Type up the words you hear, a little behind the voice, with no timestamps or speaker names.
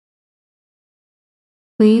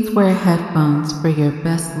Please wear headphones for your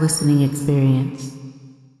best listening experience.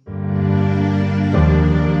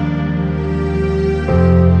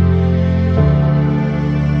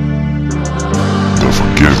 The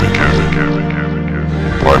Forgiven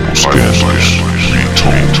Bible Scandals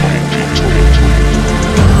Retold.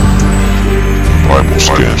 Bible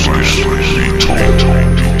Scandals Retold.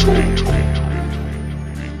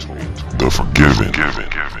 The Forgiven.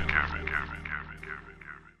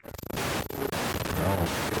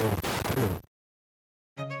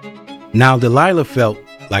 Now Delilah felt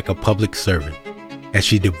like a public servant as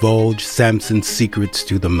she divulged Samson's secrets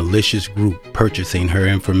to the malicious group purchasing her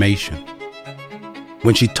information.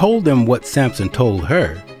 When she told them what Samson told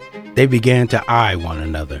her, they began to eye one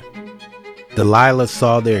another. Delilah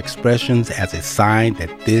saw their expressions as a sign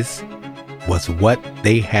that this was what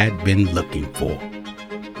they had been looking for.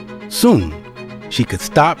 Soon, she could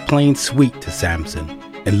stop playing sweet to Samson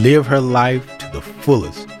and live her life to the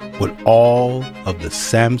fullest with all of the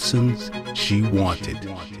Samsons she wanted.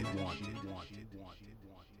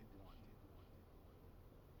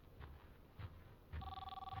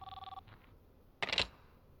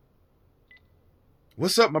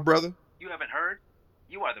 What's up, my brother? You haven't heard?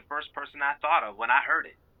 You are the first person I thought of when I heard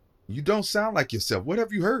it. You don't sound like yourself. What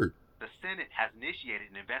have you heard? The Senate has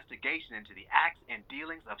initiated an investigation into the acts and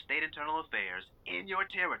dealings of state internal affairs in your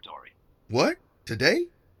territory. What? Today?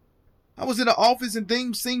 I was in the office and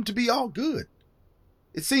things seemed to be all good.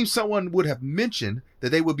 It seems someone would have mentioned that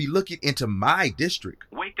they would be looking into my district.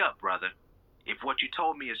 Wake up, brother. If what you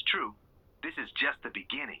told me is true, this is just the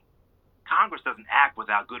beginning. Congress doesn't act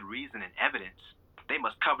without good reason and evidence. They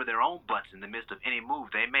must cover their own butts in the midst of any move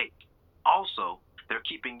they make. Also, they're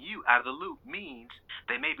keeping you out of the loop means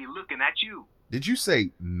they may be looking at you. Did you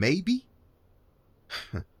say maybe?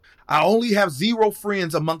 I only have 0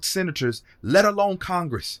 friends amongst senators, let alone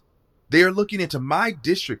Congress. They are looking into my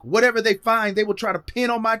district. Whatever they find, they will try to pin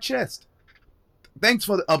on my chest. Thanks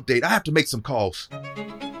for the update. I have to make some calls.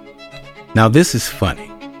 Now this is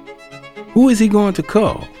funny. Who is he going to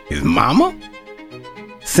call? His mama?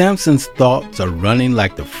 Samson's thoughts are running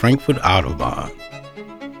like the Frankfurt Autobahn.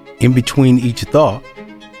 In between each thought,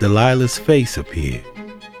 Delilah's face appeared.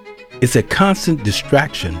 It's a constant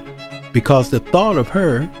distraction because the thought of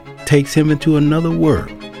her takes him into another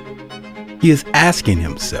world. He is asking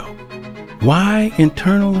himself, why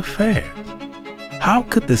internal affairs? How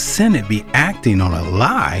could the Senate be acting on a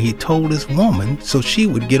lie he told this woman so she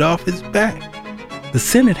would get off his back? The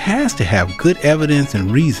Senate has to have good evidence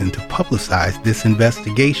and reason to publicize this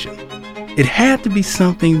investigation. It had to be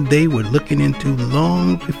something they were looking into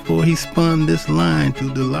long before he spun this line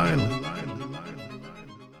to Delilah.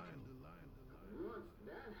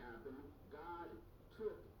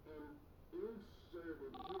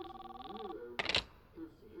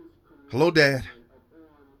 Hello, Dad.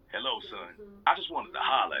 Hello, son. I just wanted to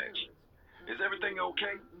holler at you. Is everything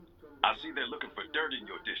okay? I see they're looking for dirt in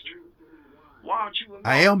your district. Why aren't you involved?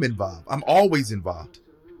 I am involved. I'm always involved.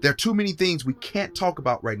 There are too many things we can't talk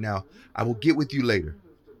about right now. I will get with you later.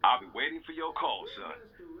 I'll be waiting for your call, son.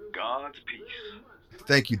 God's peace.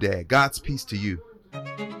 Thank you, Dad. God's peace to you.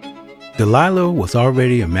 Delilah was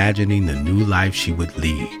already imagining the new life she would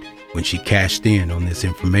lead when she cashed in on this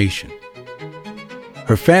information.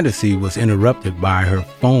 Her fantasy was interrupted by her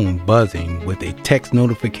phone buzzing with a text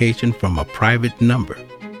notification from a private number.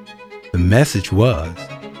 The message was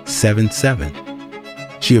 77.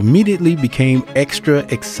 She immediately became extra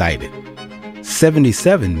excited.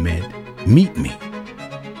 77 meant meet me.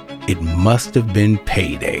 It must have been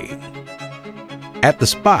payday. At the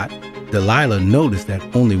spot, Delilah noticed that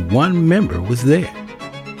only one member was there.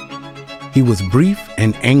 He was brief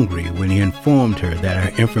and angry when he informed her that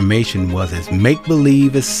her information was as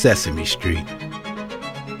make-believe as Sesame Street.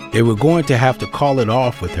 They were going to have to call it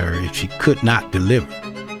off with her if she could not deliver.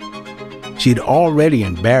 She'd already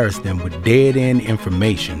embarrassed them with dead-end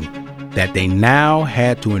information that they now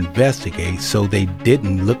had to investigate so they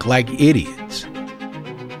didn't look like idiots.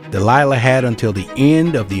 Delilah had until the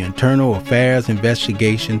end of the internal affairs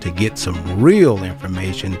investigation to get some real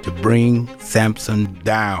information to bring Samson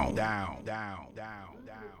down.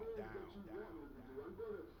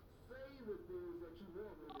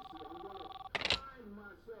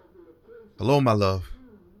 Hello, my love.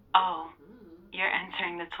 Oh, you're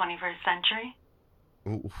entering the 21st century?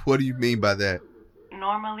 What do you mean by that?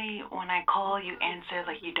 Normally, when I call, you answer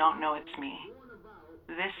like you don't know it's me.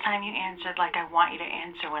 This time you answered like I want you to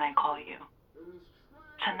answer when I call you.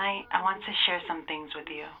 Tonight, I want to share some things with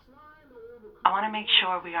you. I want to make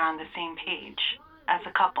sure we are on the same page, as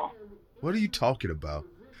a couple. What are you talking about?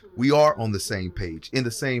 We are on the same page, in the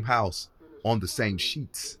same house, on the same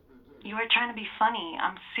sheets. You are trying to be funny.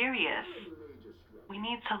 I'm serious. We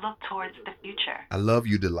need to look towards the future. I love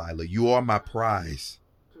you, Delilah. You are my prize.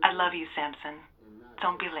 I love you, Samson.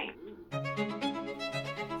 Don't be late.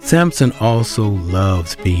 Samson also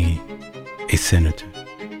loves being a senator.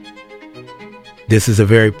 This is a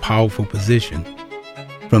very powerful position.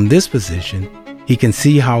 From this position, he can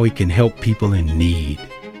see how he can help people in need.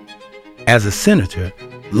 As a senator,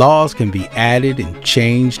 laws can be added and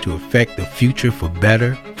changed to affect the future for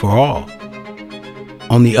better for all.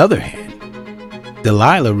 On the other hand,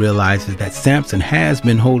 Delilah realizes that Samson has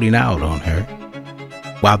been holding out on her.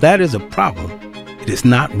 While that is a problem, it is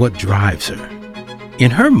not what drives her.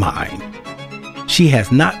 In her mind, she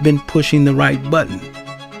has not been pushing the right button.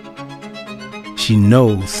 She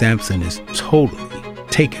knows Samson is totally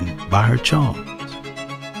taken by her charms.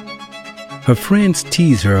 Her friends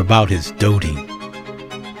tease her about his doting.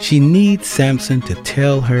 She needs Samson to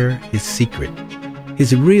tell her his secret,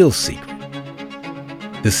 his real secret.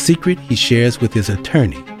 The secret he shares with his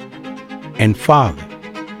attorney and father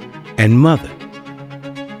and mother.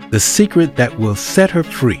 The secret that will set her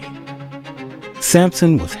free.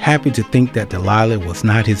 Samson was happy to think that Delilah was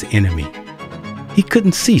not his enemy. He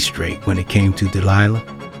couldn't see straight when it came to Delilah.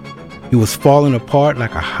 He was falling apart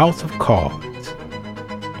like a house of cards.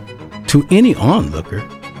 To any onlooker,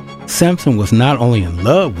 Samson was not only in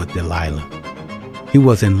love with Delilah, he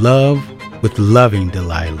was in love with loving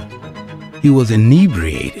Delilah. He was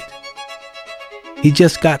inebriated. He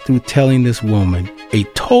just got through telling this woman a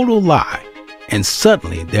total lie, and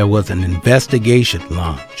suddenly there was an investigation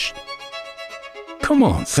launched. Come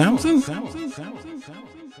on, Samson.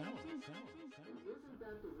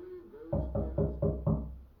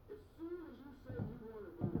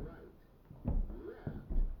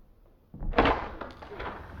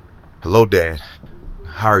 Hello, Dad.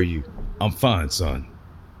 How are you? I'm fine, son.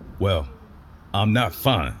 Well, I'm not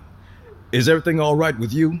fine. Is everything all right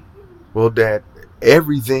with you? Well, Dad,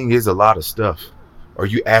 everything is a lot of stuff. Are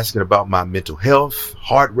you asking about my mental health,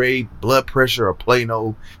 heart rate, blood pressure, or plain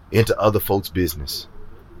old into other folks' business?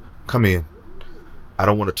 Come in. I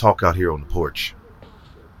don't want to talk out here on the porch.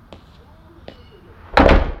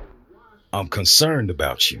 I'm concerned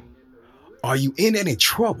about you. Are you in any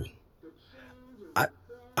trouble?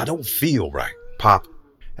 I don't feel right. Pop,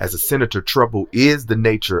 as a senator, trouble is the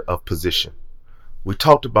nature of position. We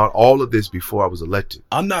talked about all of this before I was elected.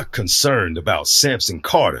 I'm not concerned about Samson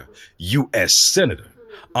Carter, U.S. Senator.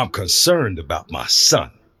 I'm concerned about my son.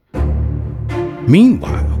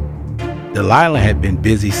 Meanwhile, Delilah had been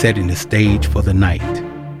busy setting the stage for the night.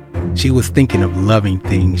 She was thinking of loving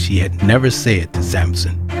things she had never said to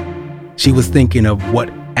Samson. She was thinking of what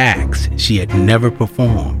acts she had never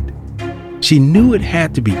performed. She knew it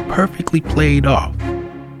had to be perfectly played off.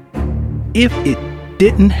 If it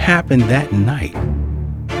didn't happen that night,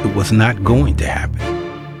 it was not going to happen.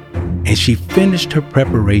 And she finished her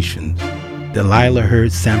preparations. Delilah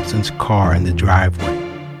heard Samson's car in the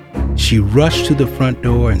driveway. She rushed to the front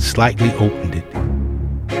door and slightly opened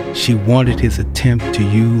it. She wanted his attempt to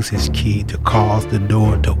use his key to cause the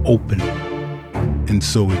door to open. And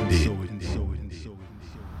so it did.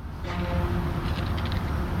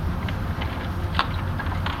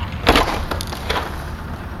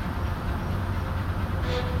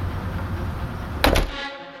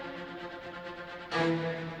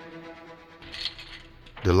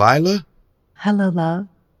 Delilah? Hello, love.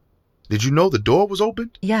 Did you know the door was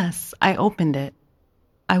open? Yes, I opened it.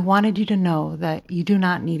 I wanted you to know that you do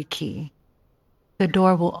not need a key. The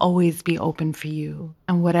door will always be open for you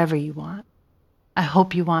and whatever you want. I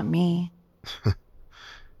hope you want me.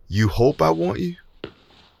 You hope I want you?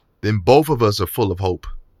 Then both of us are full of hope.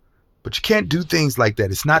 But you can't do things like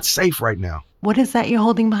that. It's not safe right now. What is that you're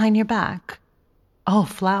holding behind your back? Oh,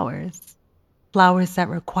 flowers. Flowers that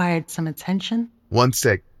required some attention? One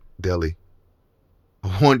sec, Deli.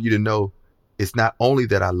 I want you to know it's not only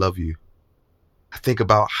that I love you. I think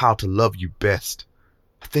about how to love you best.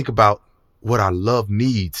 I think about what our love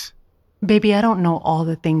needs. Baby, I don't know all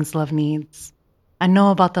the things love needs. I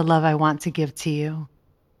know about the love I want to give to you.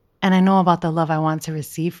 And I know about the love I want to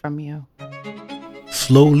receive from you.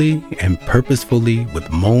 Slowly and purposefully,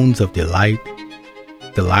 with moans of delight,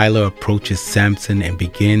 Delilah approaches Samson and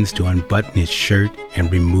begins to unbutton his shirt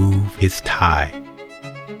and remove his tie.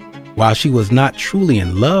 While she was not truly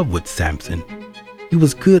in love with Samson, he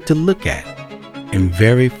was good to look at and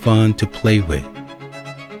very fun to play with.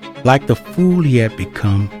 Like the fool he had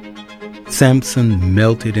become, Samson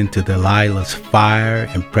melted into Delilah's fire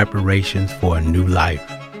and preparations for a new life.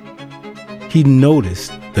 He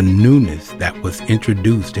noticed the newness that was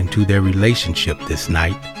introduced into their relationship this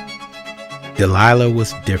night. Delilah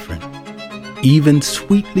was different. even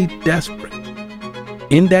sweetly desperate.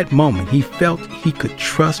 In that moment, he felt he could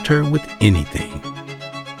trust her with anything.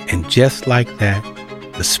 And just like that,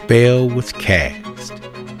 the spell was cast.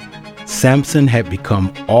 Samson had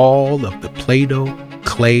become all of the Play-Doh,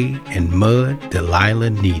 clay, and mud Delilah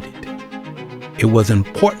needed. It was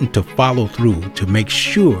important to follow through to make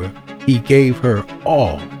sure he gave her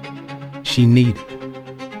all she needed.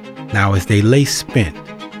 Now, as they lay spent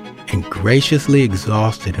and graciously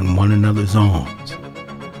exhausted in one another's arms,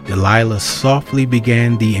 Delilah softly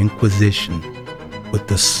began the inquisition with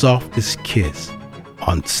the softest kiss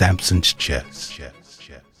on Samson's chest.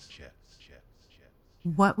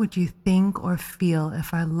 What would you think or feel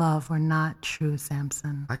if our love were not true,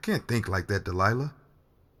 Samson? I can't think like that, Delilah.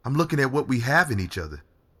 I'm looking at what we have in each other.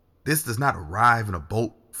 This does not arrive in a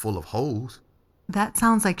boat full of holes. That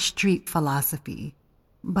sounds like street philosophy,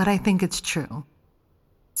 but I think it's true.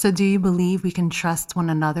 So do you believe we can trust one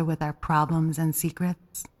another with our problems and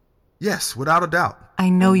secrets? Yes, without a doubt. I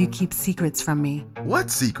know you keep secrets from me. What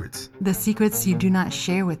secrets? The secrets you do not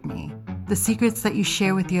share with me. The secrets that you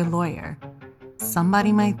share with your lawyer.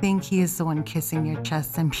 Somebody might think he is the one kissing your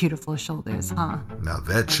chest and beautiful shoulders, huh? Now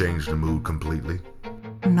that changed the mood completely.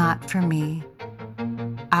 Not for me.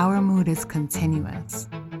 Our mood is continuous.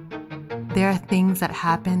 There are things that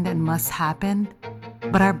happened and must happen,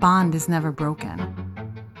 but our bond is never broken.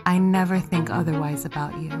 I never think otherwise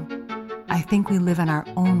about you. I think we live in our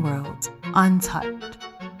own world, untouched,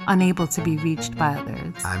 unable to be reached by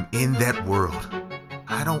others. I'm in that world.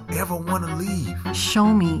 I don't ever want to leave.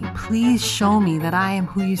 Show me, please show me that I am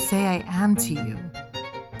who you say I am to you.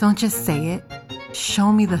 Don't just say it.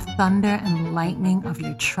 Show me the thunder and lightning of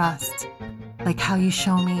your trust, like how you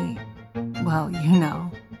show me, well, you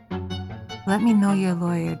know. Let me know your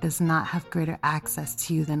lawyer does not have greater access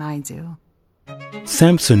to you than I do.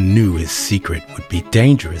 Samson knew his secret would be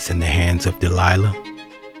dangerous in the hands of Delilah.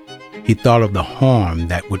 He thought of the harm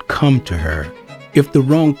that would come to her if the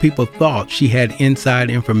wrong people thought she had inside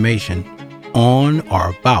information on or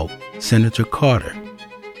about Senator Carter.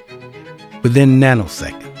 Within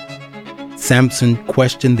nanoseconds, Samson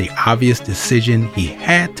questioned the obvious decision he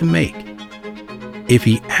had to make. If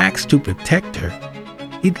he acts to protect her,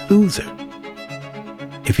 he'd lose her.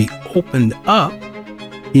 If he opened up,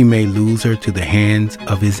 he may lose her to the hands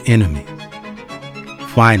of his enemies.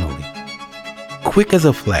 Finally, quick as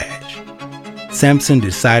a flash, Samson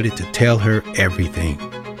decided to tell her everything.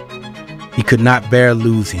 He could not bear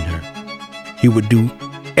losing her. He would do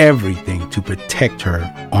everything to protect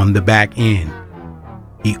her on the back end.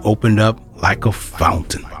 He opened up like a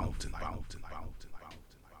fountain.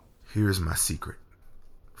 Here's my secret.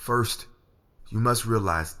 First, you must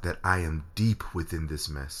realize that I am deep within this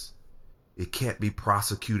mess. It can't be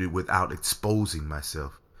prosecuted without exposing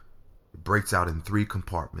myself. It breaks out in 3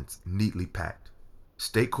 compartments, neatly packed.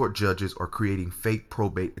 State court judges are creating fake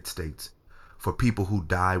probate estates for people who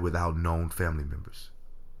die without known family members.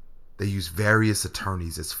 They use various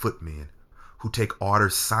attorneys as footmen who take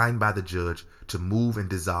orders signed by the judge to move and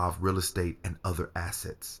dissolve real estate and other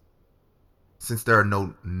assets. Since there are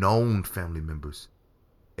no known family members,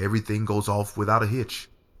 everything goes off without a hitch.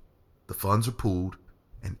 The funds are pooled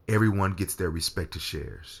and everyone gets their respective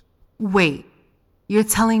shares. Wait, you're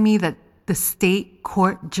telling me that the state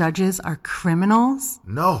court judges are criminals?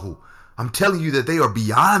 No, I'm telling you that they are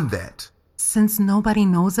beyond that. Since nobody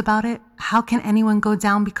knows about it, how can anyone go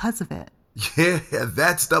down because of it? Yeah,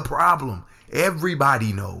 that's the problem.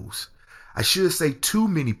 Everybody knows. I should say too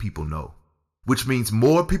many people know, which means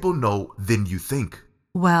more people know than you think.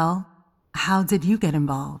 Well, how did you get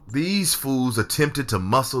involved? These fools attempted to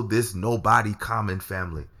muscle this nobody common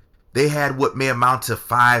family. They had what may amount to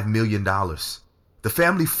 $5 million. The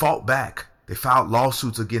family fought back. They filed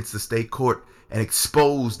lawsuits against the state court and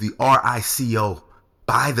exposed the RICO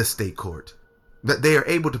by the state court. That they are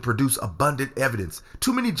able to produce abundant evidence.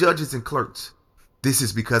 Too many judges and clerks. This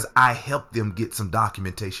is because I helped them get some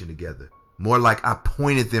documentation together. More like I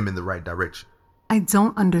pointed them in the right direction. I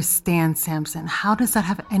don't understand, Samson. How does that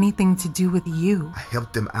have anything to do with you? I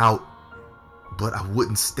helped them out, but I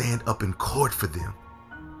wouldn't stand up in court for them.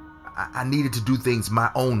 I needed to do things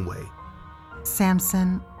my own way.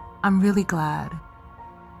 Samson, I'm really glad.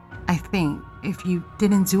 I think if you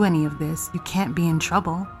didn't do any of this, you can't be in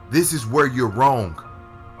trouble. This is where you're wrong.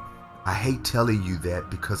 I hate telling you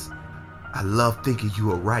that because I love thinking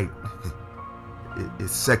you are right.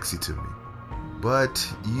 It's sexy to me. But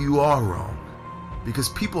you are wrong. Because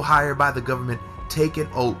people hired by the government take an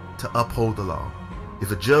oath to uphold the law.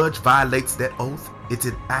 If a judge violates that oath, it's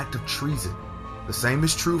an act of treason. The same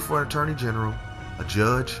is true for an attorney general, a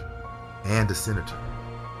judge, and a senator.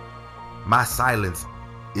 My silence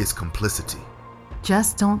is complicity.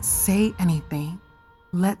 Just don't say anything.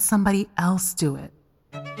 Let somebody else do it.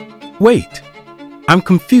 Wait, I'm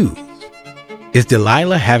confused. Is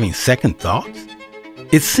Delilah having second thoughts?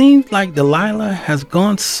 It seems like Delilah has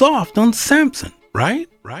gone soft on Samson, right?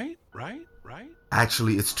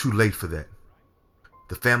 Actually, it's too late for that.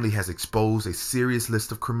 The family has exposed a serious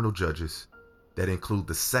list of criminal judges that include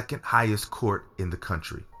the second highest court in the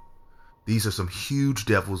country. These are some huge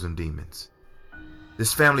devils and demons.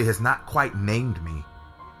 This family has not quite named me,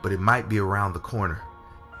 but it might be around the corner.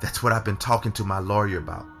 That's what I've been talking to my lawyer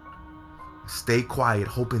about. Stay quiet,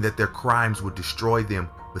 hoping that their crimes would destroy them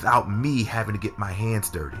without me having to get my hands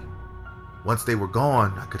dirty. Once they were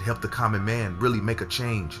gone, I could help the common man really make a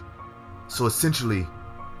change. So essentially,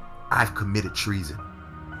 I've committed treason.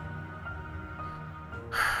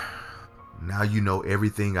 Now you know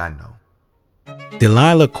everything I know.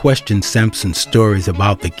 Delilah questioned Samson's stories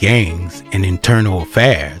about the gangs and internal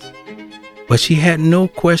affairs, but she had no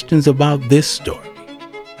questions about this story.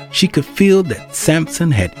 She could feel that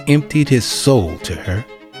Samson had emptied his soul to her.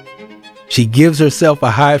 She gives herself a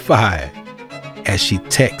high five as she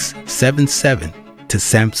texts 77 to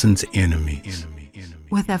Samson's enemies.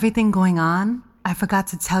 With everything going on, I forgot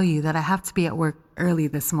to tell you that I have to be at work early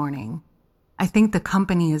this morning. I think the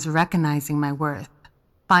company is recognizing my worth.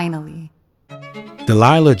 Finally.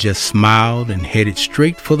 Delilah just smiled and headed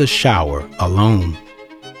straight for the shower alone.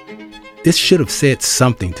 This should have said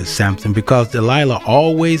something to Samson because Delilah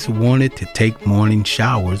always wanted to take morning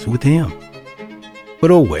showers with him.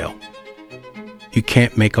 But oh well. You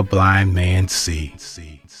can't make a blind man see.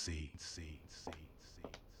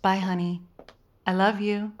 Bye, honey. I love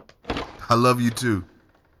you. I love you too.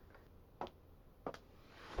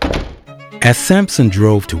 As Samson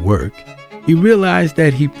drove to work, he realized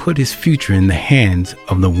that he put his future in the hands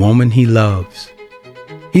of the woman he loves.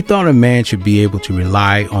 He thought a man should be able to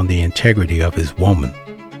rely on the integrity of his woman.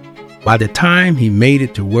 By the time he made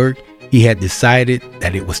it to work, he had decided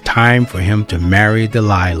that it was time for him to marry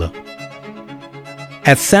Delilah.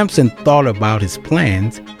 As Samson thought about his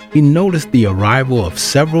plans, he noticed the arrival of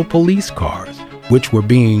several police cars, which were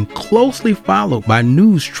being closely followed by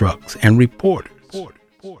news trucks and reporters.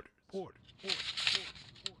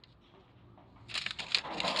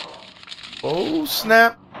 Oh,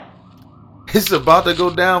 snap. It's about to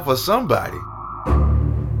go down for somebody.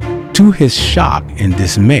 To his shock and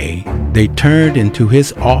dismay, they turned into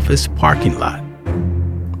his office parking lot.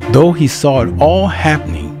 Though he saw it all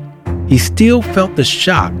happening, he still felt the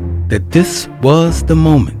shock that this was the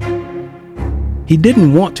moment. He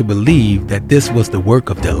didn't want to believe that this was the work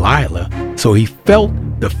of Delilah, so he felt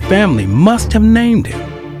the family must have named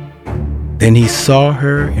him. Then he saw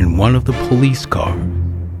her in one of the police cars,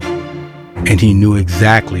 and he knew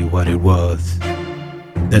exactly what it was.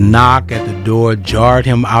 The knock at the door jarred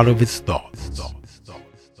him out of his thoughts.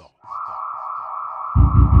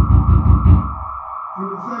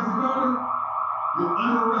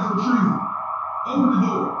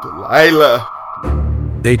 Delilah.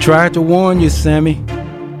 They tried to warn you, Sammy.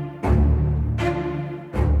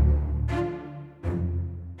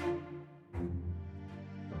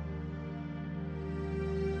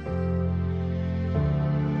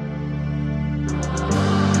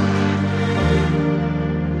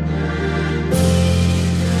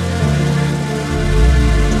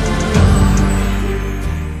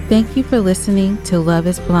 Thank you for listening to Love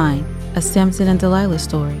is Blind, a Samson and Delilah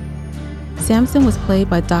story. Samson was played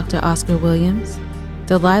by Dr. Oscar Williams.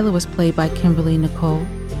 Delilah was played by Kimberly Nicole.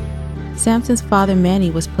 Samson's father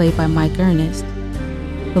Manny was played by Mike Ernest.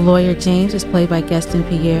 The lawyer James was played by Gaston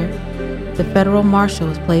Pierre. The federal marshal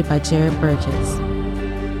was played by Jared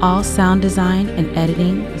Burgess. All sound design and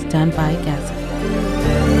editing was done by Gaston.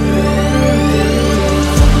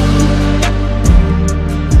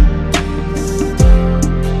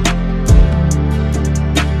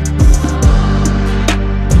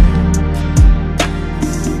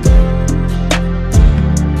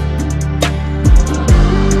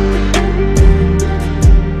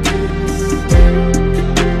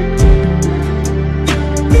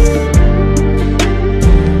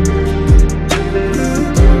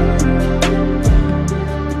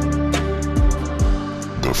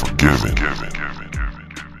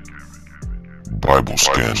 Bible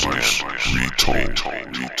scandals retold.